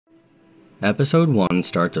Episode 1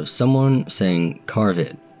 starts with someone saying, "Carve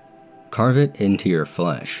it. Carve it into your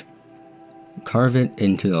flesh. Carve it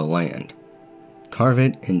into the land. Carve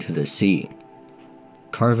it into the sea.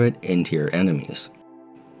 Carve it into your enemies.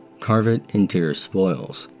 Carve it into your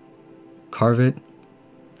spoils. Carve it,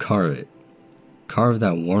 carve it. Carve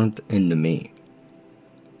that warmth into me."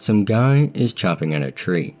 Some guy is chopping at a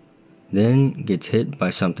tree, then gets hit by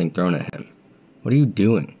something thrown at him. What are you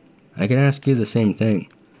doing? I can ask you the same thing.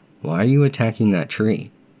 Why are you attacking that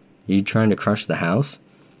tree? Are you trying to crush the house?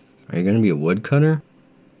 Are you going to be a woodcutter?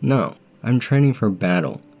 No, I'm training for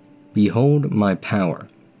battle. Behold my power.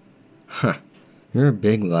 Huh, you're a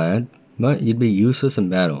big lad, but you'd be useless in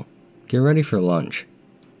battle. Get ready for lunch.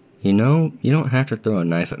 You know, you don't have to throw a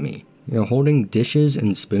knife at me. You're holding dishes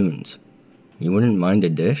and spoons. You wouldn't mind a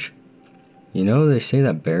dish? You know, they say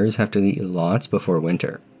that bears have to eat lots before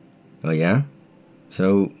winter. Oh yeah?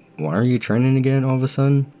 So, why are you training again all of a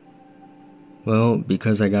sudden? Well,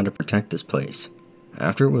 because I gotta protect this place.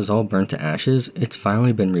 After it was all burnt to ashes, it's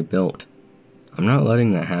finally been rebuilt. I'm not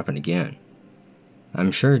letting that happen again.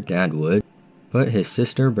 I'm sure Dad would, but his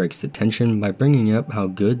sister breaks the tension by bringing up how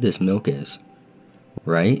good this milk is.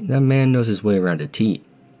 Right? That man knows his way around a teat.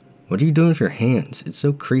 What are you doing with your hands? It's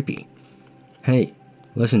so creepy. Hey,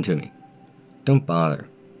 listen to me. Don't bother.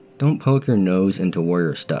 Don't poke your nose into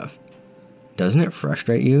warrior stuff. Doesn't it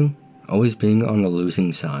frustrate you, always being on the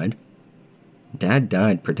losing side? Dad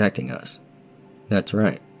died protecting us. That's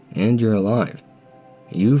right, and you're alive.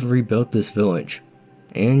 You've rebuilt this village,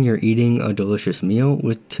 and you're eating a delicious meal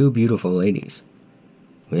with 2 beautiful ladies.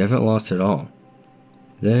 We haven't lost it all.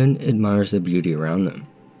 Then admires the beauty around them.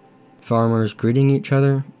 Farmers greeting each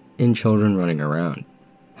other, and children running around.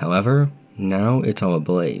 However, now it's all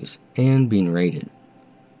ablaze, and being raided.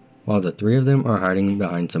 While the 3 of them are hiding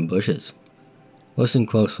behind some bushes. Listen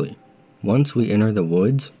closely. Once we enter the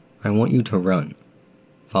woods, I want you to run.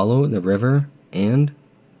 Follow the river and...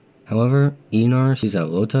 However, Einar sees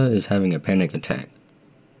that Lota is having a panic attack.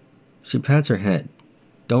 She pats her head.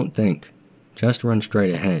 Don't think. Just run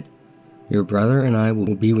straight ahead. Your brother and I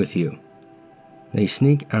will be with you. They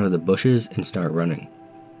sneak out of the bushes and start running.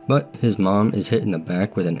 But his mom is hit in the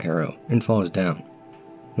back with an arrow and falls down.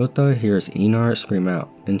 Lota hears Einar scream out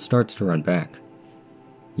and starts to run back.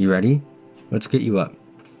 You ready? Let's get you up.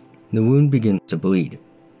 The wound begins to bleed.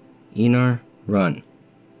 Einar, run.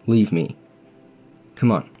 Leave me. Come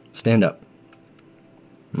on, stand up.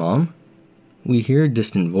 Mom? We hear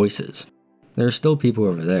distant voices. There are still people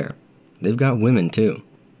over there. They've got women too.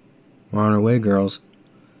 We're on our way, girls.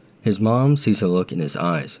 His mom sees a look in his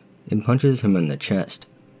eyes and punches him in the chest.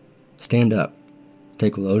 Stand up.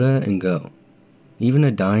 Take Lota and go. Even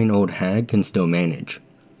a dying old hag can still manage.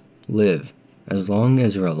 Live. As long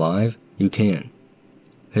as you're alive, you can.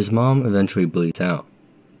 His mom eventually bleeds out,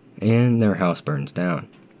 and their house burns down.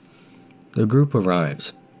 The group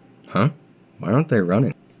arrives. Huh? Why aren't they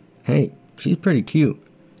running? Hey, she's pretty cute.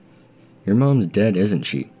 Your mom's dead, isn't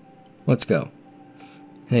she? Let's go.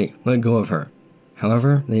 Hey, let go of her.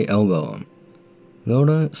 However, they elbow him.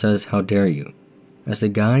 Lota says, how dare you? As the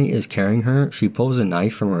guy is carrying her, she pulls a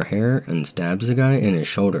knife from her hair and stabs the guy in his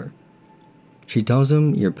shoulder. She tells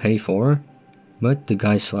him, you're pay for, but the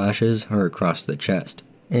guy slashes her across the chest,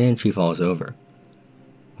 and she falls over.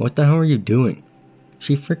 What the hell are you doing?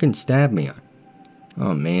 She frickin' stabbed me.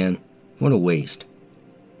 Oh man, what a waste.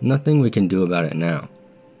 Nothing we can do about it now.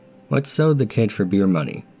 Let's sell the kid for beer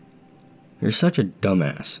money. You're such a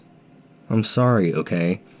dumbass. I'm sorry,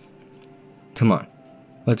 okay? Come on,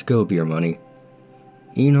 let's go, beer money.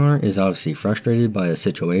 Einar is obviously frustrated by the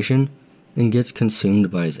situation and gets consumed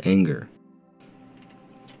by his anger.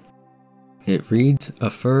 It reads, a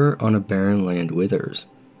fir on a barren land withers,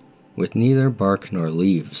 with neither bark nor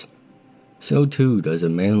leaves. So too does a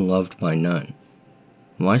man loved by none.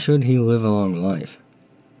 Why should he live a long life?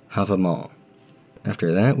 Have 'em all.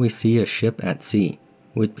 After that we see a ship at sea,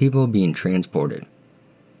 with people being transported.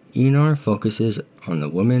 Einar focuses on the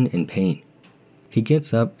woman in pain. He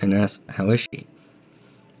gets up and asks, how is she?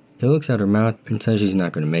 He looks at her mouth and says she's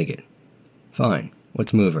not going to make it. Fine,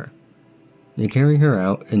 let's move her. They carry her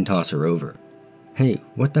out and toss her over. Hey,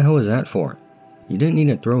 what the hell is that for? You didn't need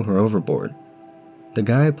to throw her overboard. The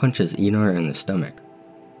guy punches Einar in the stomach.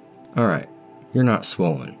 Alright, you're not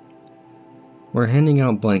swollen. We're handing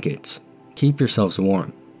out blankets. Keep yourselves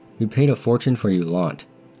warm. We paid a fortune for you lot.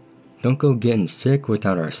 Don't go getting sick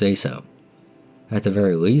without our say-so. At the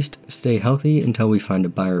very least, stay healthy until we find a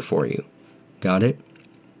buyer for you. Got it?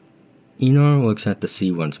 Einar looks at the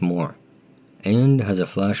sea once more, and has a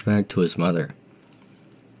flashback to his mother.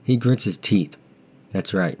 He grits his teeth.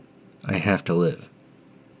 That's right, I have to live.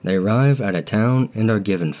 They arrive at a town and are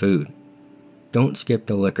given food. Don't skip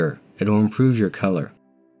the liquor, it'll improve your color.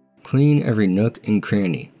 Clean every nook and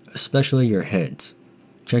cranny, especially your heads.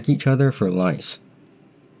 Check each other for lice.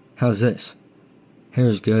 How's this?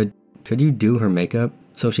 Hair's good. Could you do her makeup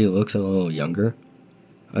so she looks a little younger?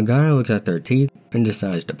 A guy looks at their teeth and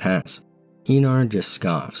decides to pass. Einar just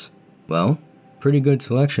scoffs. Well, pretty good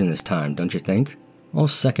selection this time, don't you think? All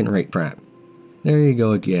second-rate crap. There you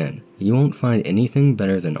go again. You won't find anything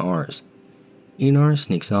better than ours. Einar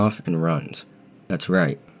sneaks off and runs. That's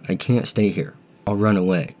right, I can't stay here. I'll run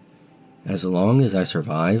away. As long as I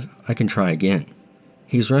survive, I can try again.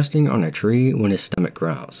 He's resting on a tree when his stomach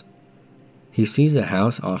growls. He sees a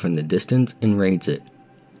house off in the distance and raids it.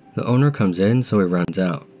 The owner comes in, so he runs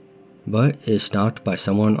out, but is stopped by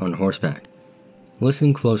someone on horseback.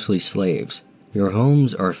 Listen closely, slaves. Your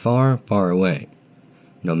homes are far, far away.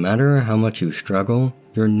 No matter how much you struggle,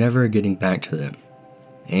 you're never getting back to them.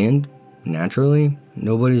 And, naturally,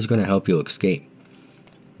 nobody's going to help you escape.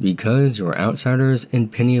 Because you're outsiders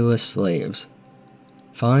and penniless slaves.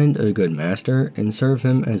 Find a good master and serve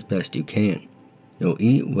him as best you can. You'll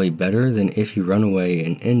eat way better than if you run away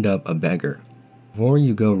and end up a beggar. Before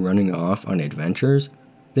you go running off on adventures,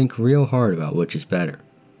 think real hard about which is better.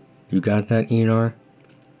 You got that, Einar?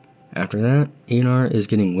 After that, Einar is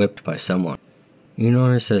getting whipped by someone.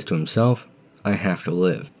 Einar says to himself, I have to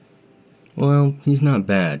live. Well, he's not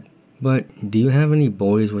bad, but do you have any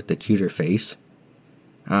boys with the cuter face?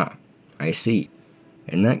 Ah, I see.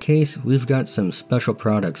 In that case, we've got some special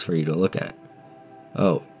products for you to look at.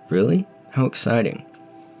 Oh, really? How exciting.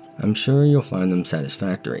 I'm sure you'll find them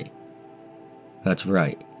satisfactory. That's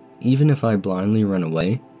right. Even if I blindly run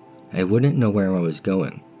away, I wouldn't know where I was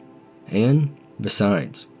going. And,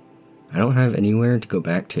 besides, I don't have anywhere to go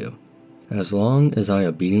back to, as long as I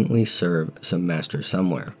obediently serve some master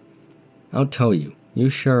somewhere. I'll tell you, you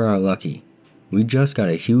sure are lucky. We just got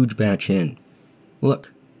a huge batch in.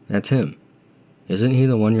 Look, that's him. Isn't he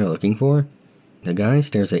the one you're looking for? The guy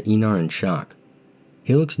stares at Einar in shock.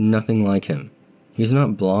 He looks nothing like him. He's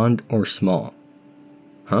not blonde or small.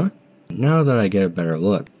 Huh? Now that I get a better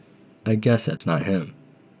look, I guess that's not him.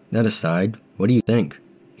 That aside, what do you think?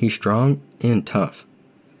 He's strong and tough.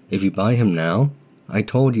 If you buy him now, I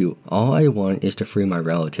told you all I want is to free my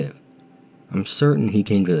relative. I'm certain he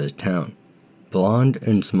came to this town. Blonde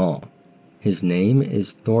and small. His name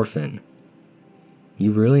is Thorfinn.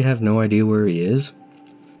 You really have no idea where he is?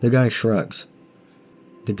 The guy shrugs.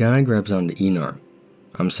 The guy grabs onto Einar.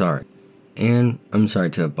 I'm sorry. And I'm sorry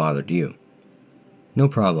to have bothered you. No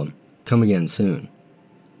problem. Come again soon.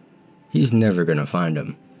 He's never gonna find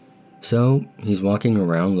him. So, he's walking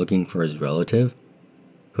around looking for his relative.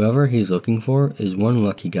 Whoever he's looking for is one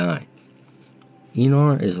lucky guy.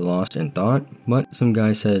 Einar is lost in thought, but some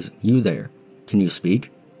guy says, You there, can you speak?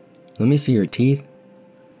 Let me see your teeth.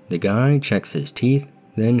 The guy checks his teeth,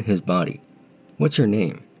 then his body. What's your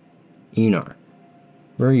name? Einar.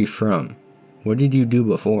 Where are you from? What did you do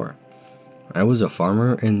before? I was a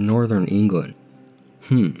farmer in northern England.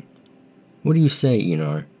 What do you say,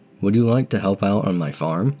 Einar? Would you like to help out on my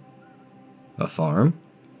farm? A farm?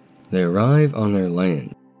 They arrive on their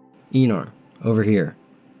land. Einar, over here.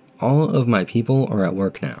 All of my people are at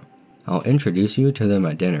work now. I'll introduce you to them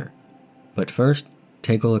at dinner. But first,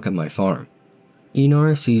 take a look at my farm.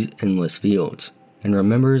 Einar sees endless fields, and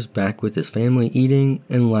remembers back with his family eating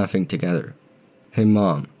and laughing together. Hey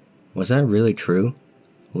Mom, was that really true?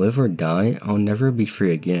 Live or die, I'll never be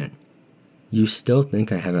free again. You still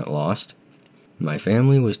think I haven't lost? My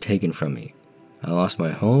family was taken from me. I lost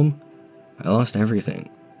my home. I lost everything.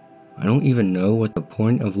 I don't even know what the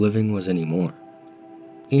point of living was anymore.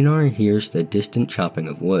 Einar hears the distant chopping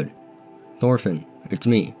of wood. Thorfinn, it's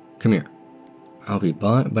me. Come here. I'll be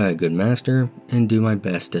bought by a good master and do my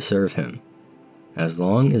best to serve him. As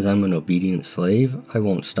long as I'm an obedient slave, I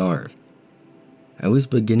won't starve. I was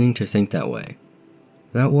beginning to think that way.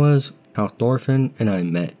 That was how Thorfinn and I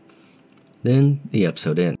met. Then the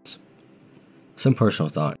episode ends. Some personal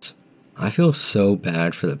thoughts. I feel so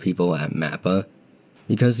bad for the people at Mappa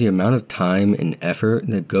because the amount of time and effort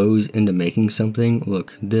that goes into making something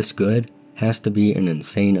look this good has to be an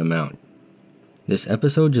insane amount. This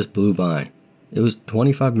episode just blew by. It was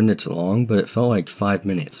 25 minutes long, but it felt like 5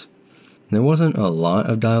 minutes. There wasn't a lot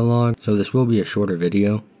of dialogue, so this will be a shorter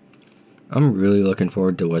video. I'm really looking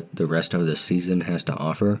forward to what the rest of this season has to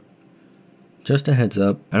offer. Just a heads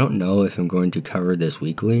up, I don't know if I'm going to cover this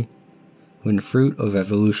weekly. When Fruit of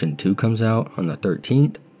Evolution 2 comes out on the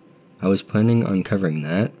 13th, I was planning on covering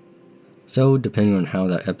that. So depending on how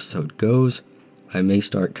that episode goes, I may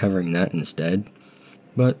start covering that instead.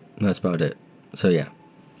 But that's about it. So yeah.